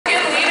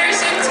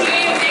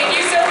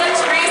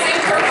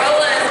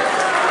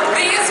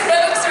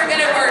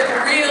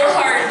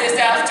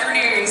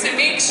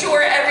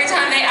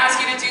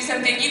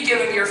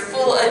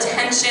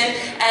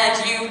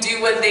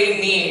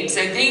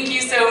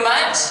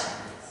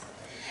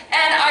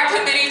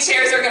committee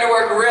chairs are going to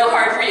work real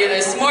hard for you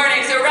this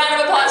morning. So a round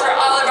of applause for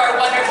all of our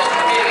wonderful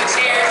committee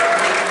chairs.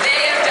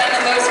 They have done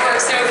the most work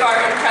so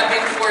far in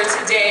prepping for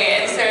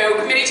today. And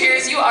so committee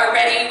chairs, you are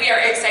ready. We are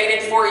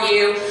excited for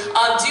you.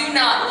 Do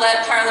not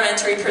let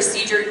parliamentary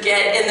procedure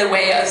get in the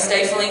way of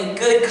stifling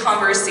good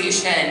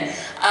conversation.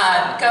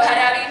 Go ahead,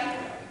 Abby.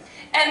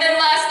 And then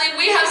lastly,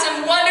 we have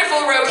some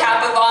wonderful row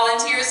Kappa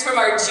volunteers from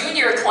our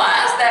junior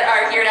class that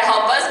are here to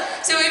help us.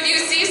 So if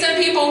you see some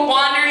people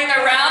wandering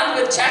around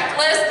with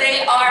checklists,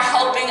 they are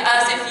helping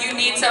us. If you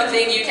need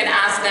something, you can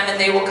ask them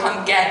and they will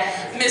come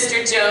get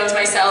Mr. Jones,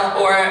 myself,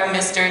 or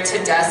Mr.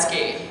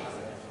 Tedeschi.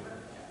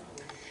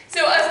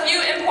 So a few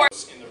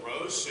important... In the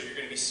rows, so you're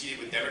going to be seated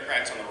with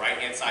Democrats on the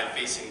right-hand side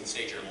facing the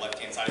stage, or the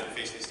left-hand side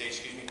facing the stage,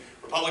 excuse me.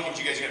 Republicans,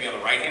 you guys are going to be on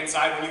the right-hand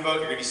side when you vote.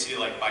 You're going to be seated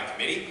like by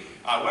committee.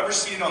 Whoever's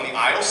seated on the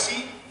aisle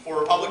seat for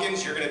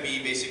Republicans, you're going to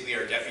be basically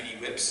our deputy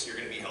whips. You're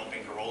going to be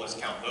helping Corollas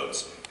count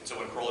votes. And so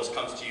when Corollas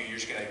comes to you, you're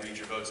just going to read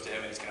your votes to him,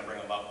 and he's going to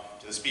bring them up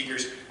to the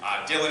speakers.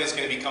 Dylan is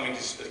going to be coming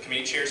to the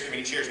committee chairs.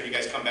 Committee chairs, when you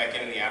guys come back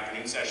in the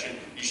afternoon session,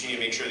 you should need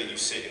to make sure that you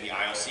sit in the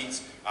aisle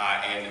seats,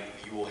 and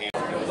you will handle.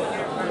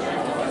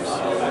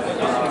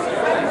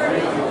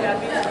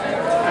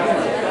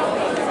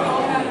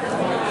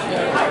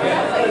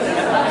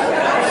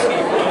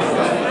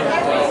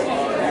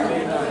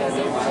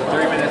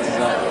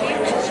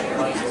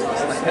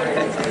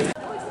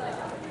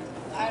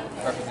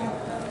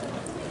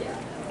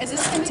 Is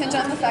this contingent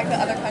on the fact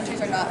that other countries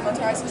are not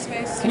militarized in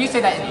space? Can you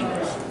say that in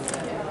English?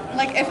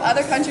 Like, if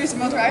other countries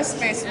militarize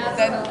space,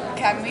 then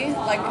can we,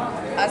 like,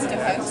 as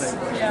defense?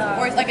 Yeah.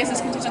 Or, like, is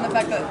this contingent on the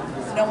fact that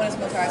no one is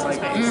militarized in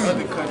space?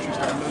 Other countries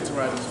are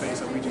militarized in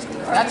space, and we just...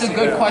 That's a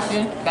good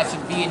question. That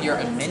should be in your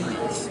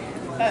amendments.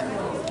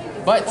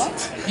 But...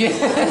 What? Yeah.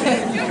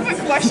 You have to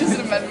put questions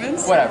and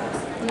amendments? Whatever.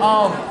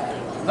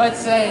 Let's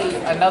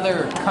say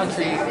another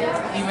country,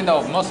 even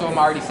though most of them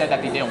already said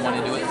that they didn't want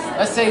to do it,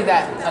 let's say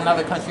that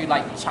another country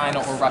like China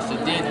or Russia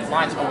did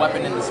launch a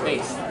weapon into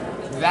space.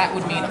 That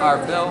would mean our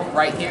bill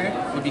right here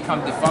would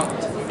become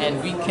defunct,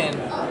 and we can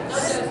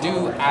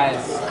do as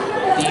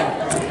deemed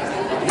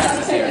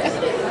necessary.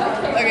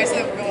 Okay,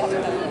 so we'll have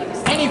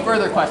to do Any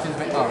further questions?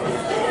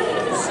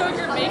 So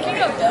you're making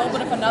a bill,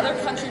 but if another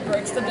country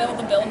breaks the bill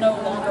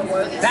no longer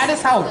works? That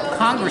is how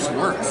Congress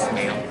works,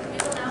 ma'am.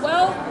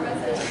 Well...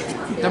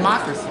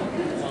 Democracy.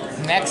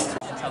 Next.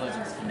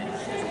 Intelligence Committee.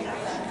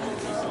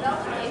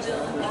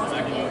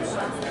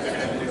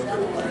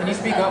 Can you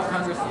speak up,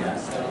 Congress?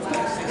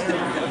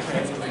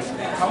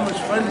 How much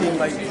funding,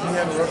 like, do you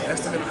have a rough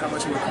estimate of how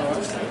much it would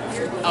cost?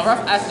 A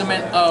rough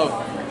estimate of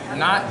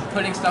not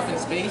putting stuff in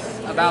space,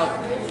 about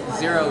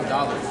 $0.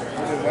 Well,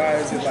 then why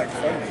is it like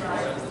funding?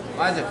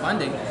 Why is it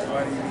funding?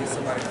 Why do you need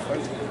somebody to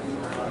fund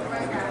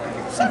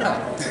it? Shut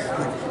up. Is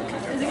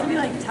it going to be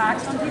like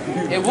taxed on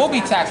people? It will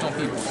be taxed on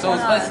people. So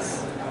let's...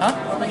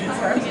 Huh? Like, who's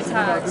going to get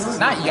taxed?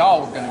 Not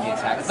y'all are going to get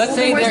taxed. Let's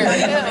say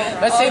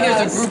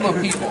there's a group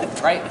of people,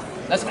 right?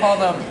 Let's call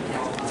them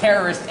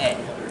Terrorist A.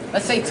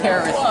 Let's say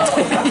Terrorist A.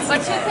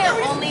 But you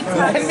can only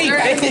tax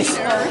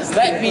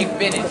Let me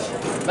finish.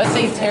 Let's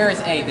say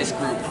Terrorist A, this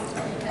group,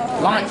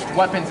 launched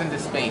weapons into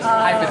space,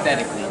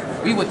 hypothetically.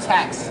 We would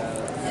tax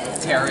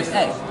Terrorist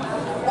A.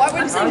 Why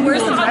would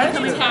Where's the how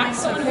can we tax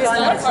someone who's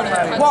not a part of the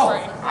country? Whoa,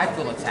 I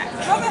feel attacked.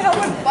 How the hell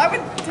would, why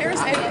would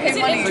terrorists pay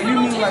money? So you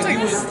mean like you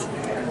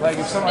would, like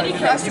if somebody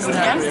did that, you would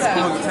have to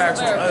impose a tax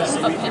on us so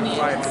we can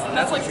provide.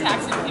 That's like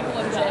taxing people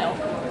in jail.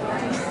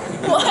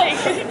 Like,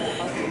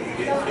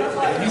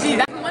 You see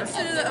that? Who wants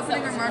to do the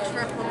opening remarks for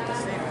a political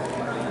statement?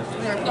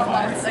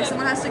 Like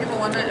someone has to give a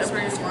 1 minute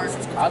opening remark.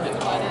 I'll do it.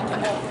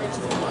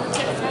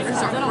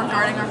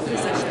 Regarding our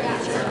position.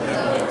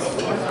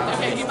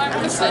 okay, you might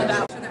want to send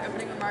out. For the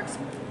opening remarks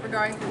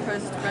regarding the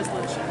proposed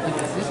resolution.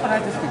 Is this what I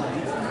just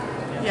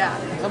repeated? Yeah.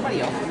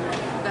 Somebody else?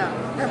 No.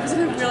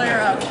 Representative Wheeler,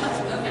 you're up.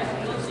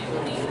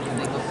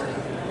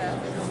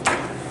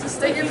 Just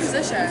state your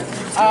position.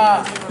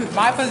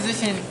 My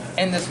position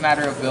in this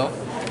matter of bill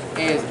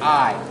is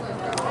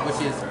which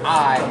is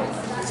I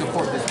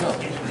support this bill.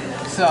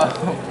 So,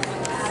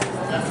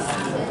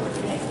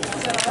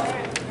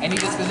 any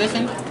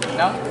disposition?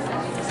 No?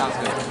 Sounds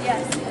good.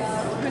 Yes.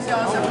 Who's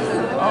y'all's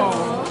representative?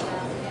 Oh.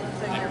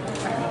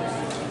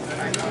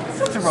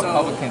 Such a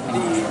Republican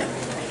thing.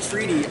 The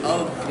treaty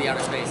of the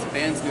outer space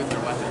bans nuclear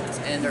weapons,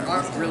 and there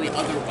aren't really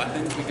other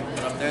weapons we can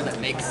put up there that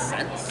make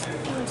sense.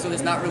 So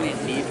there's not really a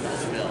need for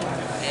this bill,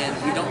 and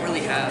we don't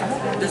really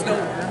have. There's no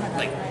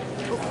like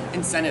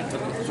incentive to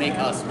make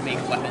us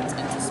make weapons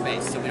into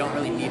space, so we don't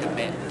really need a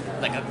ban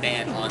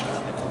on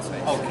weapons in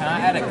space. Oh, can I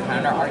add a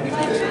counter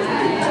argument?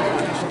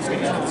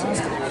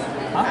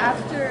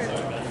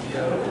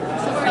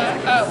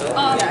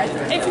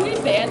 If we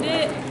banned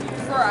it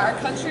for our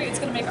country, it's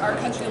going to make our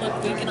country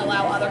look weak and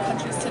allow other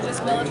countries to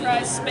just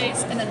militarize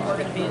space, and then we're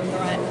going to be in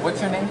threat.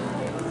 What's your name?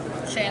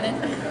 Shannon.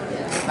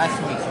 Nice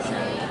to meet you,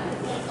 Shannon.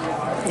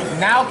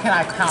 Now can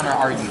I counter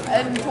argue?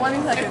 In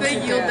 20 seconds. If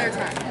they yield their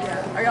time.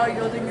 Yeah. Are y'all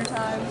yielding your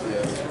time?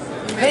 Yes.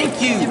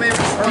 Thank you.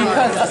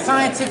 Because a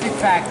scientific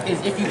fact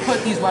is if you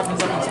put these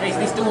weapons up in space,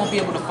 they still won't be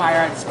able to fire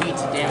at speed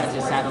to damage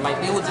the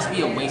satellite. They will just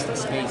be a waste of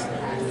space,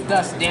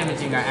 thus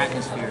damaging our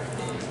atmosphere.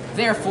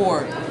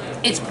 Therefore,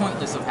 it's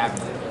pointless of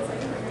having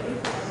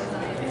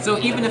it. So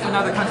even if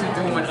another country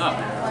threw one up,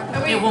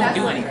 it won't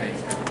do anything.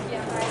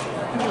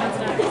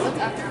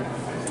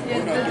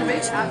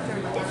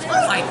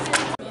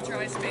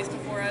 Militarized space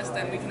before us,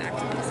 then we can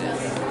activate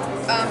it.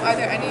 Are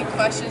there any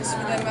questions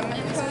for the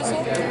amendment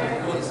proposal?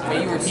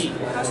 May you repeat?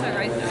 How should I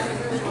write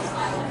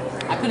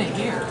that? I couldn't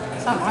hear.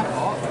 It's not my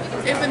fault.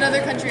 If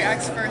another country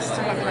acts first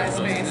to weaponize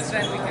space,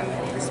 then we can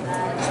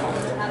respond.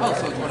 Oh,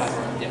 so it's what I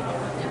thought. Yeah.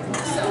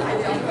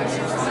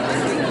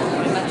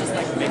 Wouldn't that just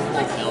like make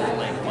the bill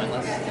like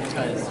pointless?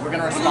 Because we're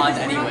gonna respond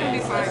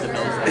anyway. Like the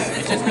bill's like,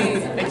 it just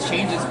means it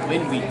changes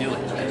when we do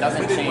it. It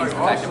doesn't change the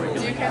fact that we're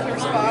doing it.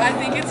 I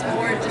think it's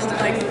more just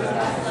like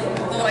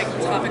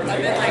the topic of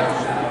it. Like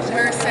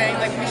we're saying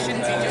like we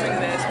shouldn't be doing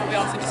this, but we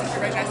also just have to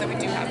recognize that we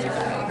do have to.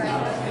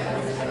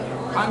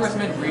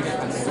 Congressman Breeden.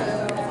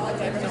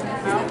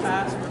 How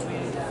fast would we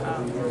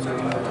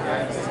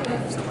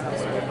someone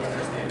else?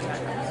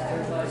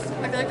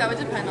 I feel like that would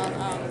depend on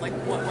like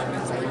what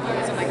weapons were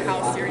used and like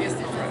how serious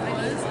the threat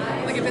was.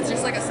 Like if it's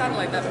just like a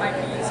satellite that might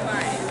be used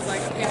fine, it's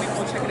like okay, maybe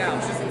we'll check it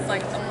out. If it's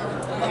like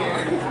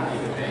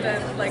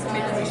then like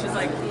maybe we should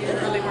like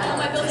really work on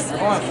this.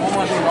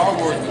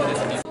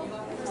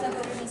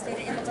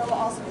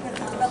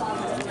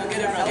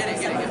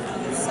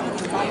 Some of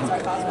these problems are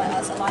caused by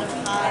us. A lot of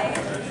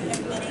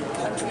high-emitting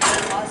countries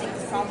are causing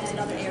problems in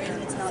other areas,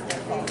 and it's not their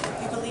fault.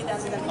 We believe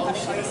that we're going to be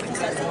parties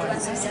because as the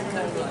U.S. has said, we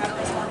have a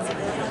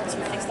responsibility to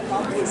fix the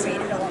problem we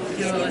created along with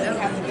the area that we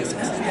have the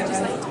resources and the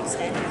right to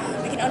extend.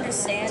 We can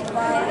understand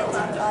why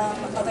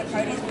other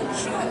parties would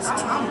choose to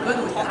talk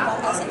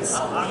about us and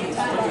solely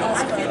talk about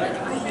us, but we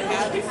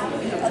have other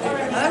parties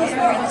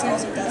elsewhere, and this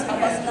also does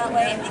help us in that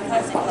way, and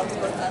because it helps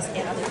both us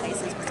and other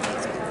places, we're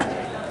going to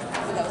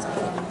that was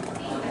cool.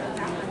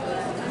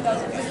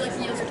 Would you like to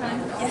yield your time?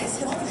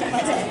 Yes, I'd like to take my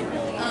time.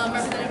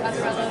 Representative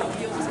Azarello,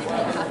 you'll speak on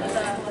behalf of the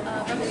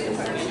Republican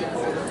Party.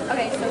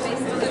 Okay, so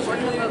basically we're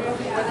going to vote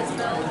for this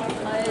bill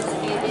because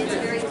it is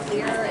very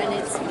clear and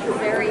it's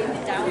very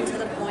down to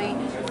the point.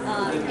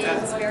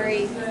 It's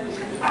very,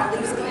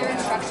 there's clear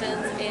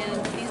instructions and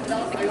these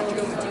developing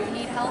countries do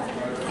need help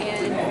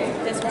and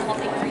this will help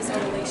increase our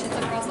relations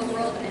across the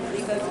world and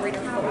leave a greater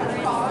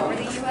footprint for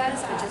the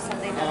U.S., which is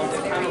something that is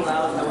very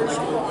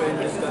crucial if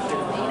we want to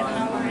remain a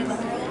power in the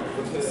world.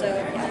 So,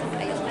 yeah,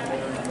 I yield my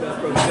time.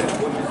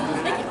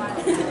 Thank you.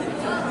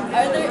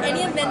 Are there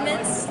any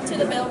amendments to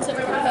the bill to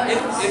propose?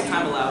 If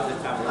time allows, if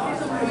time allows.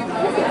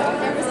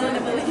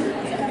 Representative Lilly.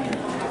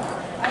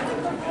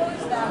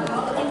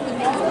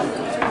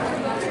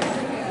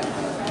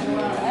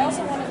 I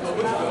also wanted to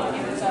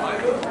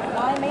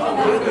why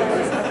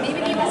maybe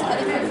the U.S.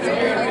 other countries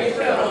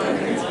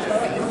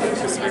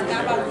just speak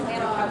now about a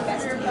plan of how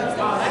best to use them.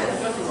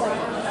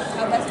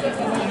 How best to use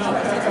them.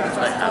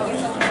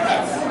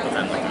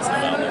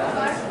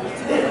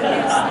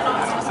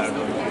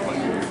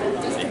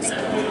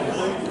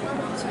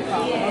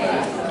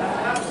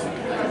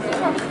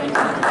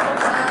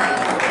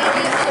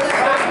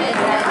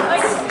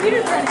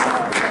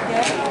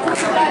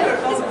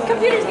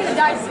 Computer's gonna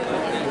die soon.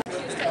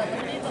 Choose to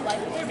eliminate the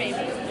life of their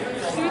baby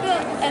through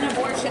an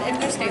abortion if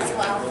their states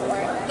allow for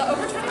it. The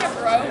overturning of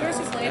Roe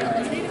versus Wade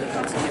eliminated the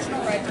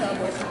constitutional right to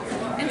abortion.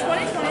 In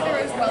 2020,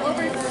 there was well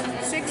over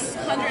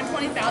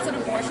 620,000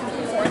 abortions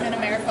performed in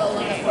America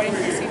alone, according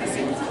to the CDC.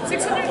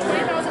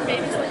 620,000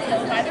 babies were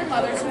killed by their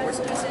mothers who were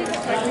supposed to be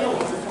protected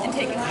and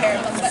taking care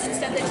of them, but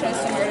instead they chose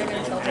to murder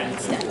their children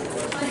instead.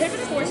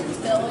 Prohibited abortion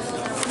bills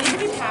need to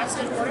be passed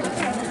in order to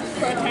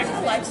protect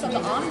the lives of the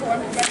unborn,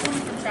 prevent them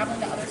from traveling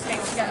to other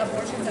states to get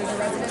abortions as a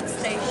resident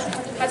state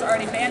has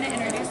already banned and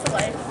introduced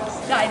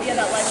the idea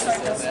that lives are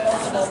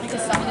disposable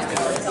because someone is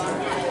always on.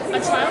 A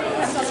child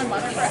depends on their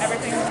mother for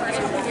everything in the first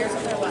couple years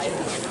of their life,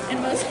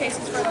 in most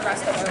cases for the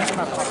rest of their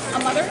life. A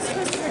mother is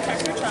supposed to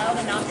protect her child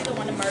and not be the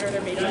one to murder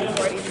their baby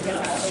before it even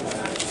gets out of the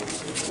womb.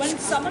 When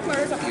someone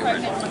murders a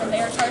pregnant woman, they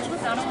are charged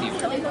with not only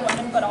killing the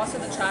woman, but also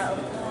the child.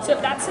 So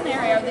in that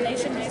scenario, the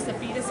nation views the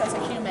fetus as a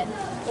human.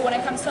 But when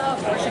it comes to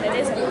abortion, it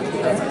isn't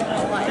viewed as a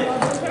human life.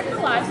 To protect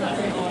the lives of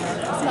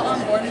the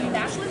unborn, we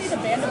naturally need to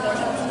ban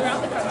abortions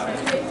throughout the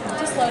country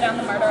to slow down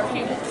the murder of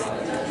humans.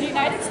 In the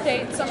United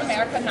States of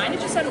America,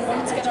 90% of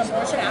women get an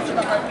abortion after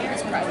the heartbeat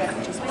is present.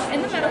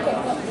 In the medical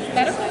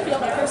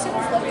field, a person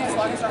is living as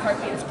long as their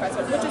heartbeat is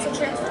present, which is a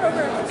transfer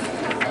over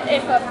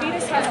if a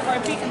fetus has a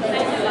heartbeat and the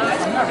baby dies,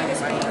 the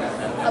fetus being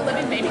a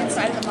living baby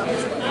inside the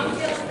mother's womb.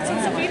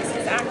 Since the fetus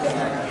is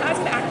has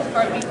an active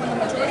heartbeat when the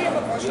majority of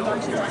abortions are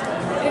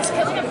performed, it is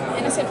killing an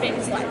innocent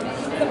baby's life.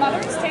 The mother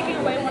is taking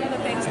away one of the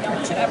things no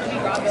one should ever be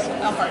robbed of,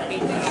 a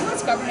heartbeat. The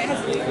U.S. government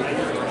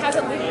has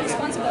a legal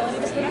responsibility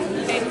to protect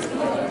the babies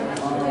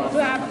who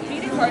have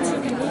beating hearts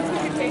who can move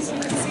with your face and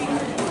conceive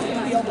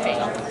and feel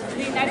pain.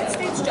 The United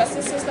States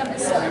justice system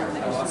is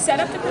set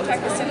up to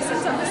protect the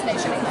citizens of this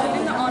nation,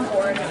 including the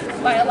unborn,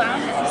 by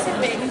allowing innocent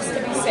babies to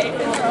be safe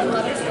in their own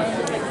mother's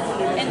womb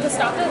And to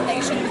stop the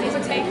nation, we need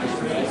to take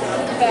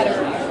better.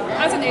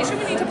 As a nation,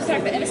 we need to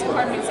protect the innocent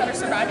heartbeats that are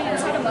surviving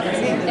inside of mothers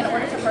in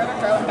order to further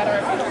grow and better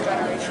our future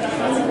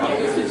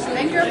generations.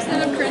 Thank you,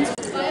 Representative Kearns.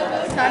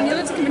 Time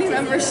yielded to committee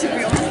members should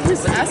be only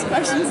used to ask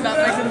questions, not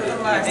make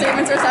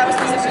statements or establish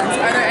positions.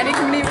 Are there any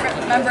committee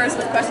members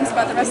with questions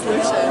about the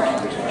resolution?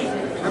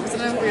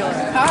 Representative Wheeler.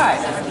 Hi.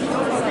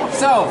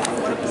 So,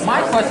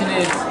 my question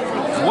is,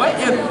 what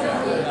if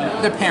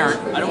the parent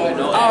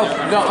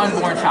of the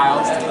unborn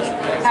child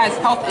has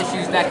health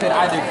issues that could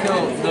either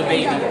kill the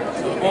baby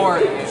or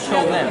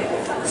kill them?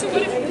 So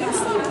when it puts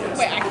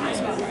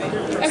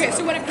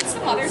so when it puts the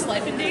mother's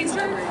life in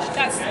danger,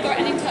 that's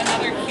threatening to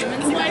another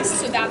human's life.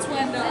 So that's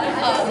when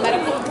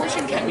medical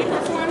abortion can be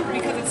performed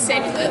because it's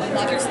saving the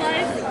mother's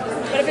life.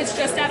 But if it's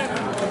just out of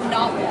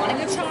not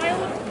wanting a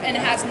child and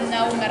it has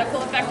no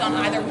medical effect on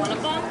either one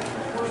of them,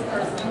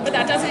 but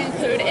that doesn't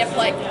include if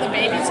like the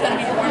baby's going to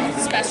be born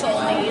with special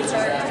needs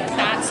or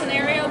that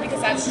scenario,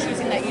 because that's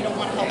choosing that you don't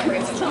want to help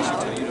raise a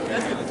child.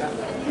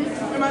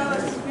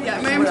 Yeah,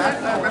 ma'am.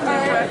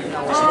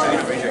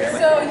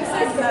 So you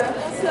said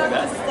medical stuff,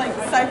 is like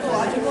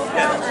psychological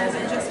count, or is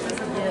it just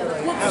physical?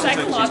 Well,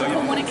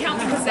 psychological wouldn't count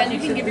because then you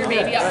can give your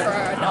baby up for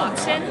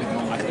adoption,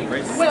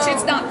 which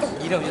it's not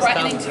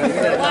threatening to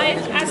her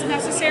life as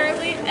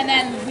necessarily. And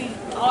then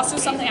also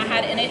something I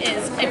had in it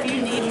is if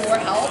you need more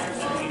help,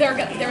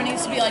 there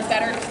needs to be like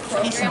better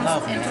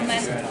programs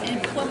implemented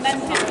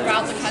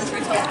throughout the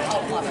country to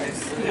help mothers.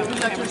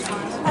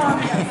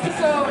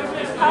 So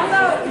how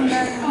about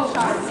men and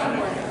child?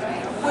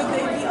 Would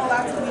they be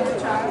allowed to leave the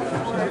child?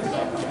 Or?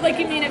 Like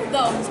you mean if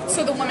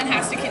the woman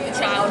has to keep the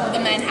child, the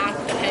men have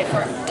to pay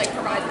for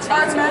provide the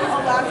child. Are men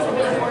allowed to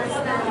divorce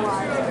their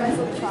wives because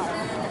of the child?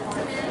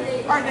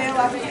 Are they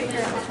allowed to take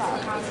care of the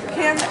child?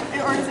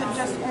 Or is it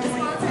just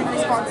only in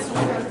response to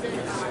women?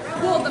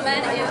 Well, the men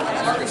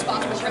are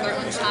responsible for their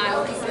own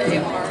child because they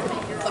are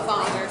the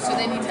father, so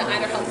they need to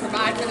either help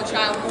provide for the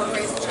child or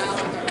raise the child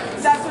on their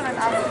own. That's what I'm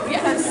asking,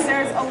 because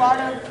there's a lot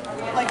of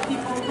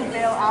people who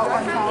bail out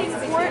on child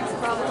support.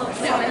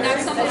 No, and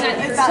that's something that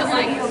needs to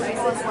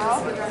illegal as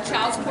well.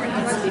 Child support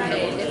needs to be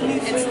paid if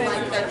it's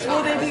like their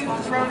child. Will they be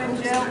thrown in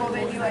jail? Will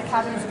they be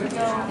having to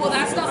go? Well,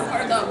 that's not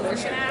part of the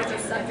Abortion Act,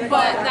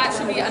 but that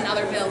should be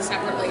another bill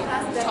separately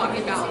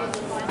talking about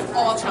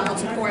all child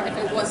support if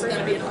it was going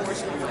to be an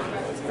abortion.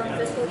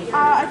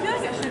 I feel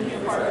like it should be a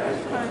part of it,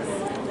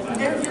 because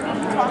if you're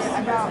talking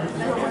about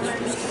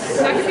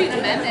that could be an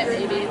amendment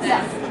maybe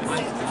then.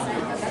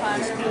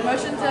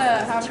 Motion to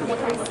have public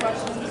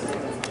questions.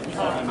 I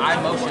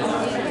motion.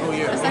 Oh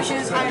yeah. I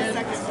second.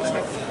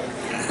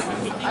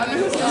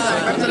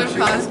 Representative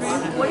Cosby.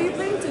 What do you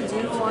plan to do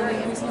on the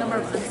increasing number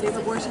of unsafe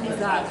abortions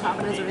that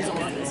happen as a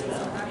result of this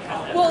bill?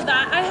 Well,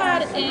 that I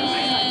had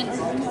in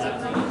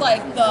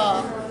the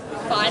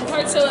fine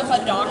part. So if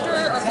a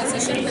doctor or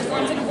physician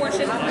performs an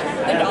abortion,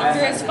 the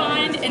doctor is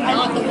fined and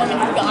not the woman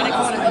who got it,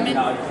 because the woman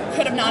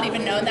could have not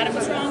even known that it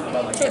was wrong.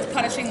 So it's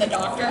punishing the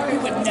doctor who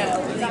would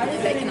know legally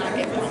they cannot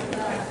get one.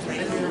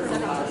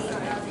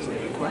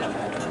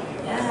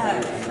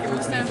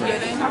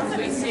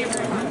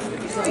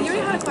 You already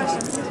had a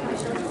question.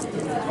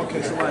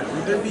 Okay, so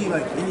would there be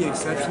any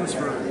exceptions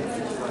for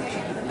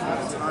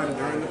time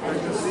during the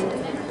pregnancy,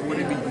 or would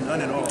it be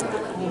none at all?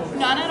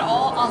 None at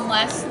all,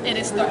 unless it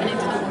is threatening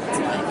to the woman's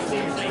life.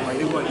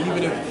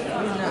 Even if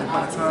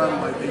by the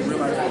time they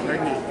realize they're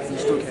pregnant, you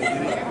still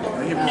can't get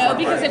it? No,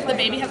 because if the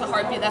baby has a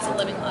heartbeat, that's a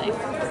living life.